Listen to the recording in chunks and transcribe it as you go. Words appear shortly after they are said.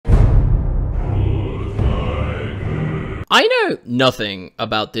I know nothing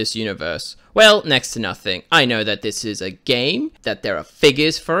about this universe. Well, next to nothing. I know that this is a game, that there are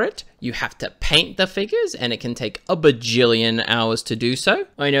figures for it. You have to paint the figures, and it can take a bajillion hours to do so.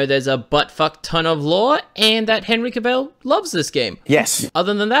 I know there's a buttfuck ton of lore, and that Henry Cavill loves this game. Yes.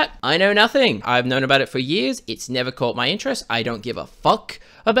 Other than that, I know nothing. I've known about it for years. It's never caught my interest. I don't give a fuck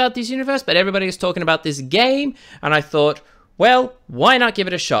about this universe, but everybody is talking about this game, and I thought, well, why not give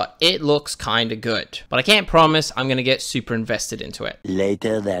it a shot? It looks kinda good. But I can't promise I'm gonna get super invested into it.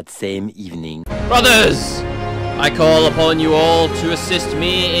 Later that same evening. Brothers! I call upon you all to assist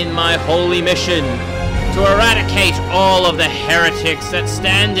me in my holy mission to eradicate all of the heretics that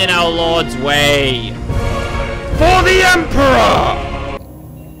stand in our Lord's way. For the Emperor!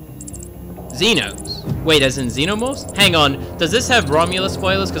 Xenos. Wait, as in Xenomorphs? Hang on, does this have Romulus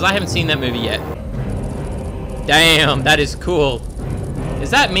spoilers? Because I haven't seen that movie yet. Damn, that is cool.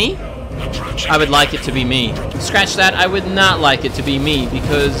 Is that me? I would like it to be me. Scratch that, I would not like it to be me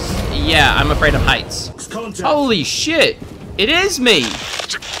because, yeah, I'm afraid of heights. Holy shit, it is me.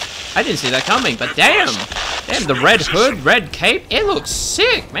 I didn't see that coming, but damn. Damn, the red hood, red cape, it looks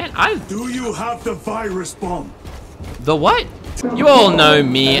sick, man. Do you have the virus bomb? The what? You all know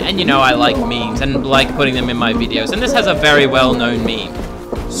me, and you know I like memes and like putting them in my videos, and this has a very well-known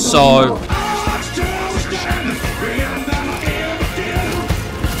meme. So...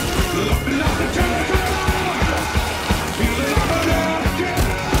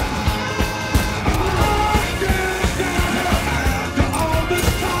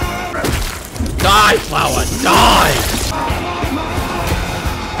 Die, flower, die!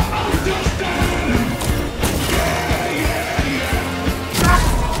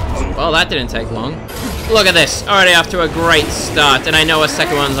 Well, that didn't take long. Look at this, already off to a great start, and I know a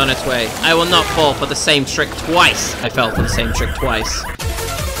second one's on its way. I will not fall for the same trick twice. I fell for the same trick twice.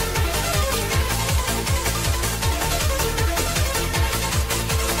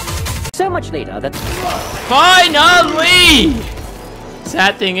 So much later that... Finally!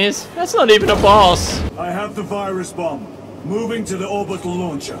 Sad thing is, that's not even a boss. I have the virus bomb. Moving to the orbital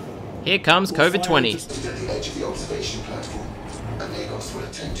launcher. Here comes COVID-20. At the edge of the observation platform. Amigos will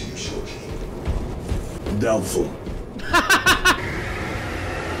attend to you shortly. Doubtful.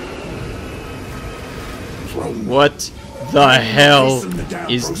 What the hell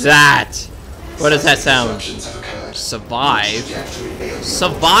is that? What does that sound? Survive?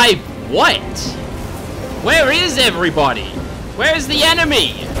 Survive what? Where is everybody? Where's the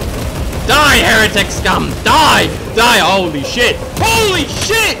enemy? Die, heretic scum! Die! Die! Holy shit! Holy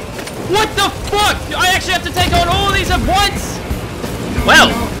shit! What the fuck? I actually have to take on all of these at once? Well,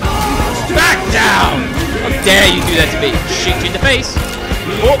 back down! How dare you do that to me? Shoot you in the face.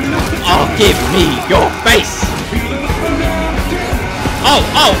 Oh, give me your face! Oh,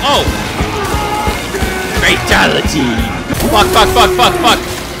 oh, oh! Fatality! Fuck, fuck, fuck, fuck, fuck!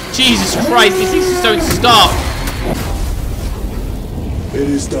 Jesus Christ, these things just don't stop! It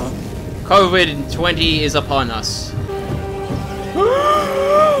is done. COVID-20 is upon us.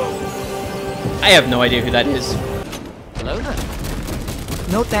 I have no idea who that is. Hello?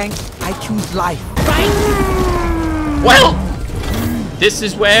 No thanks, I choose life. Well, this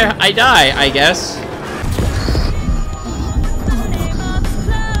is where I die, I guess.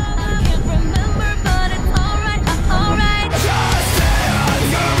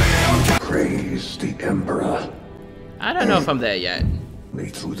 Praise the Emperor. I don't know if I'm there yet. Me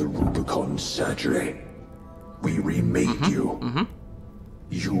through the Rubicon surgery. We remade you.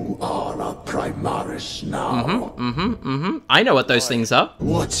 You are a Primaris now. I know what those things are.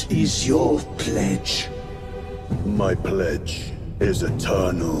 What is your pledge? My pledge is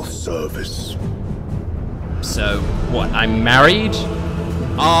eternal service. So, what, I'm married?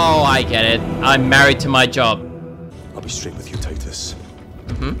 Oh, I get it. I'm married to my job. I'll be straight with you, Titus.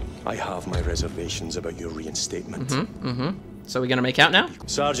 I have my reservations about your reinstatement. So we're gonna make out now?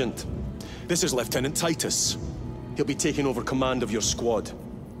 Sergeant, this is Lieutenant Titus. He'll be taking over command of your squad.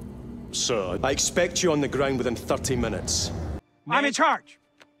 Sir, I expect you on the ground within 30 minutes. I'm in charge.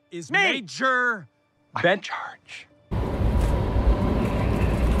 Is Major Ben charge?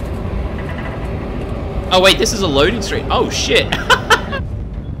 Oh wait, this is a loading screen. Oh shit.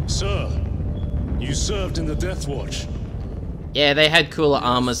 Sir, you served in the Death Watch. Yeah, they had cooler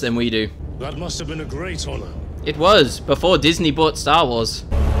armors than we do. That must have been a great honor. It was, before Disney bought Star Wars.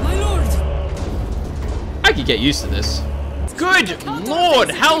 My lord! I could get used to this. Good lord,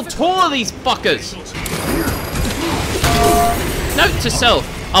 how tall are these fuckers? Note to self,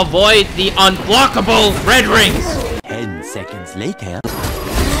 avoid the unblockable red rings. 10 seconds later.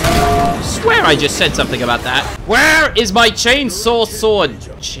 Swear I just said something about that. Where is my chainsaw sword?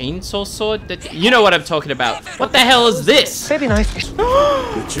 Chainsaw sword? You know what I'm talking about. What the hell is this? Very nice. The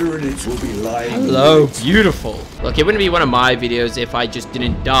Tyranids will be lying. Hello, beautiful. Look, it wouldn't be one of my videos if I just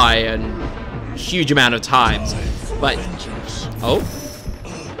didn't die a huge amount of times. But, oh.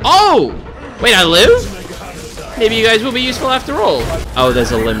 Oh! Wait, I live? Maybe you guys will be useful after all. Oh,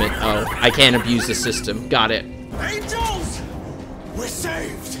 there's a limit. Oh, I can't abuse the system. Got it. Angels! We're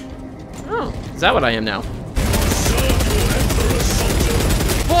saved! Oh, is that what I am now?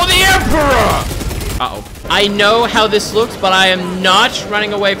 For the Emperor! Uh-oh. I know how this looks, but I am not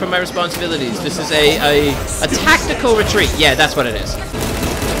running away from my responsibilities. This is a tactical retreat. Yeah, that's what it is.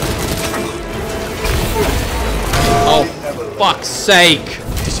 Oh, fuck's sake.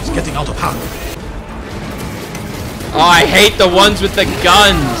 This is getting out of hand. Oh, I hate the ones with the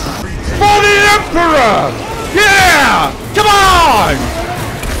guns. For the Emperor! Yeah! Come on!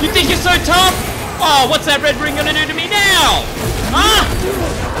 You think you're so tough? Oh, what's that red ring gonna do to me now? Huh?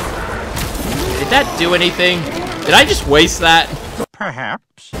 Did that do anything? Did I just waste that?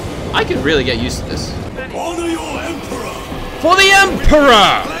 Perhaps. I could really get used to this. Honor your Emperor! For the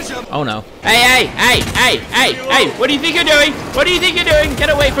Emperor! Oh no. Hey, what do you think you're doing? What do you think you're doing? Get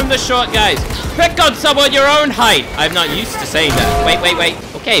away from the short guys. Pick on someone your own height. I'm not used to saying that. Wait.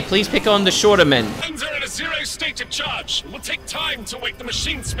 Okay, please pick on the shorter men. Things are in a zero state of charge. It will take time to wake the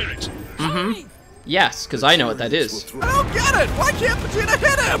machine spirit. Yes, because I know what that is. I don't get it! Why can't Vegeta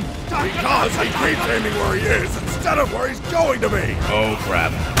hit him? Because he keeps aiming where he is instead of where he's going to be! Oh,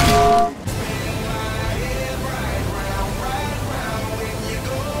 crap.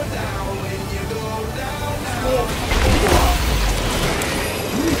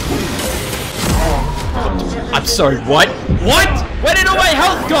 I'm sorry, what? What? Where did all my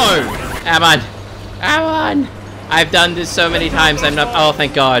health go? Come on. I've done this so many times, I'm not. Oh,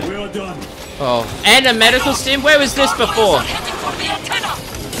 thank God. We are done. Oh, and a medical stim? Where was this before?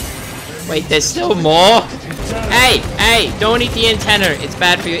 Wait, there's still more? Hey, don't eat the antenna. It's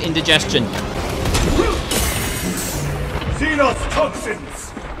bad for your indigestion. Xenos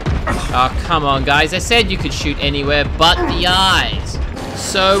toxins! Oh, come on, guys. I said you could shoot anywhere but the eyes.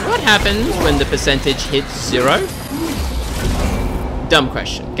 So, what happens when the percentage hits 0? Dumb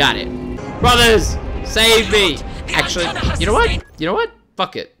question. Got it. Brothers, save me. Actually, you know what?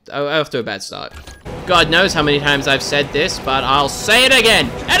 Fuck it. I'm off to a bad start. God knows how many times I've said this, but I'll say it again.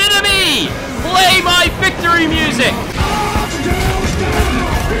 Enemy! Play my victory music!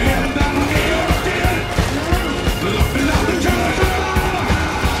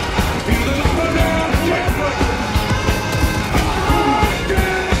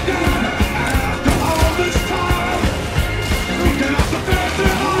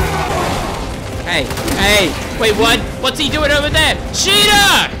 Hey, wait, what? What's he doing over there?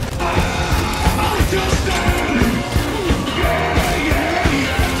 Cheater!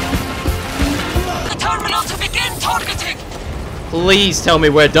 The terminal to begin targeting! Please tell me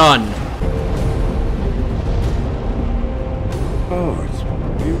we're done. Oh, it's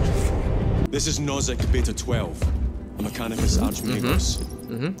beautiful. This is Nozick Beta 12, a Mechanicus Archmagos.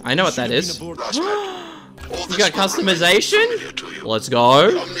 I know what that is. You got customization? Let's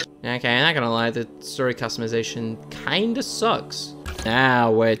go. Okay, I'm not gonna lie, the story customization kinda sucks. Now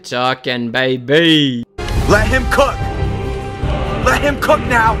we're talking, baby. Let him cook! Let him cook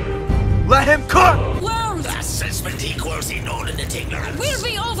now! Let him cook! World Assessment equals inordinate ignorance. will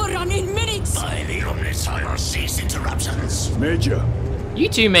be overrun in minutes! By the Omnissiah, cease interruptions. Major, You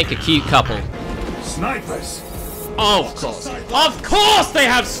two make a cute couple. snipers! Oh, of course. Of course they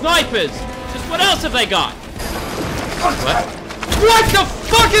have snipers! Just what else have they got? What? What the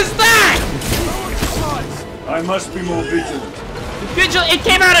fuck is that? I must be more vigilant. It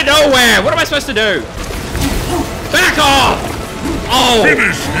came out of nowhere! What am I supposed to do? Back off! Oh!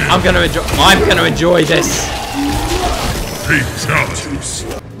 I'm gonna enjoy this.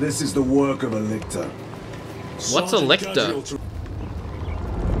 This is the work of a lictor. What's a lictor?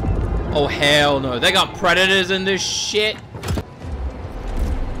 Oh hell no, they got predators in this shit.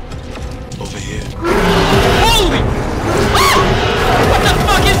 Over here. Holy! Ah! What the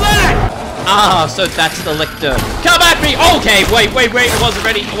fuck is that? Ah, so that's the lictor. Come at me! Okay, wait, I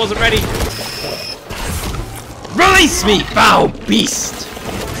wasn't ready. Release me, foul beast!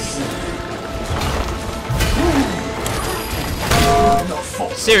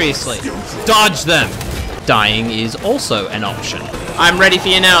 Seriously, dodge them. Dying is also an option. I'm ready for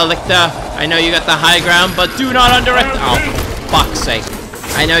you now, Lictor. I know you got the high ground, but do not underestimate. Oh, for fuck's sake.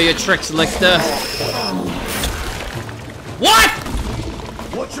 I know your tricks, Lictor. What?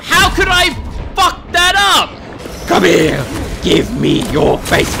 How could I fuck that up? Come here. Give me your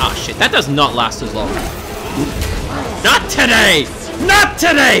face. Oh shit, that does not last as long. Not today! Not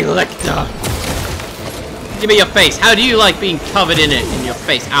today, Lictor! Give me your face. How do you like being covered in it in your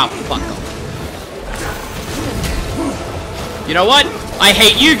face? Ow, fuck off. You know what? I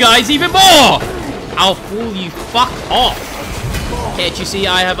hate you guys even more! I'll fool you, fuck off. Can't you see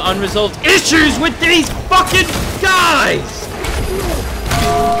I have unresolved issues with these fucking guys?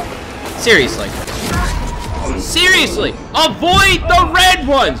 Seriously. Seriously, avoid the red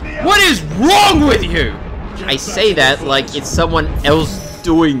ones! What is wrong with you? I say that like it's someone else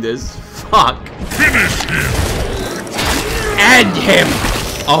doing this. Fuck. Finish him! And him!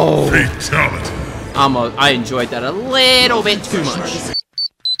 Oh. Fatality. I enjoyed that a little bit too much.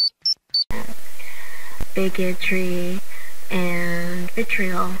 Bigotry and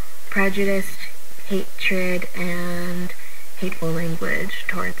vitriol, prejudice, hatred, and hateful language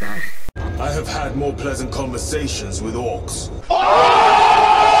towards us. I have had more pleasant conversations with orcs.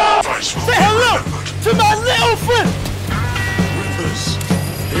 Say hello to my little friend! Rivers,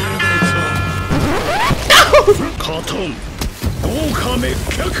 here they come. Cartoon, go come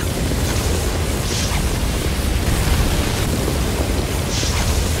kick.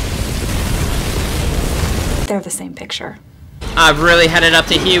 They're the same picture. I've really had it up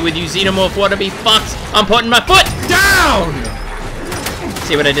to here with you xenomorph wannabe fucks. I'm putting my foot down!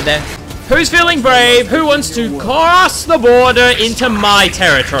 See what I did there? Who's feeling brave? Who wants to cross the border into my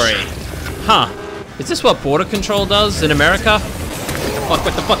territory? Huh. Is this what border control does in America? Fuck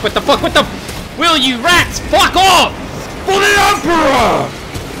with the fuck with the fuck with the... Will you rats? Fuck off! For the Emperor!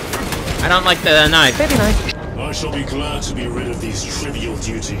 I don't like the knife. Baby knife. I shall be glad to be rid of these trivial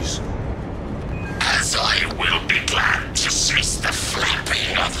duties. As I will be glad to cease the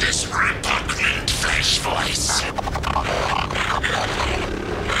flapping of this repugnant flesh voice.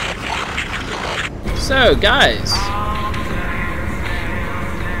 So, guys.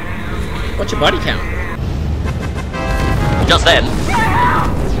 What's your body count? Just then.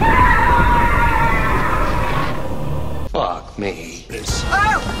 Fuck me.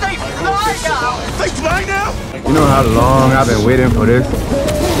 Oh, they fly now! They fly now? You know how long I've been waiting for this?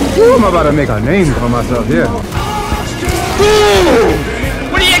 Ooh, I'm about to make a name for myself here. Boom!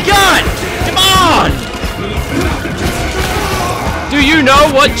 What do you got? Come on! Do you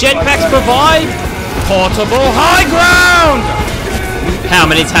know what jetpacks provide? Portable high ground! How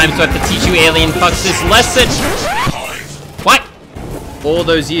many times do I have to teach you alien fucks this lesson? What? All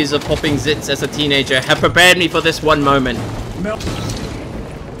those years of popping zits as a teenager have prepared me for this one moment.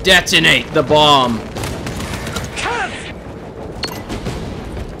 Detonate the bomb.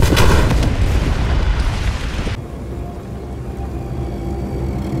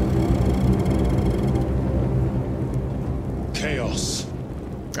 Chaos.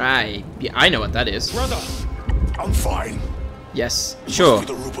 Yeah, I know what that is. Brother, I'm fine. Yes, sure.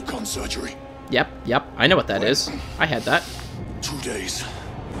 The Rubicon surgery. Yep, I know what that is. I had that. 2 days.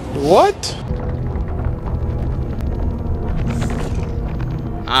 What?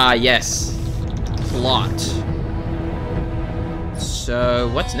 Ah, yes. Plot. So,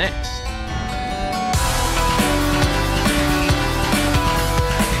 what's next?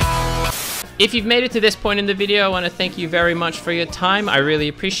 If you've made it to this point in the video, I want to thank you very much for your time. I really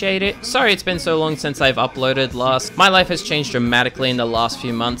appreciate it. Sorry it's been so long since I've uploaded last. My life has changed dramatically in the last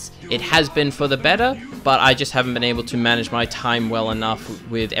few months. It has been for the better, but I just haven't been able to manage my time well enough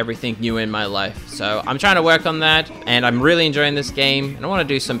with everything new in my life. So I'm trying to work on that, and I'm really enjoying this game, and I want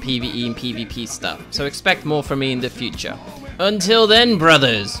to do some PvE and PvP stuff. So expect more from me in the future. Until then,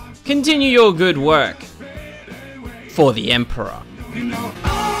 brothers, continue your good work for the Emperor.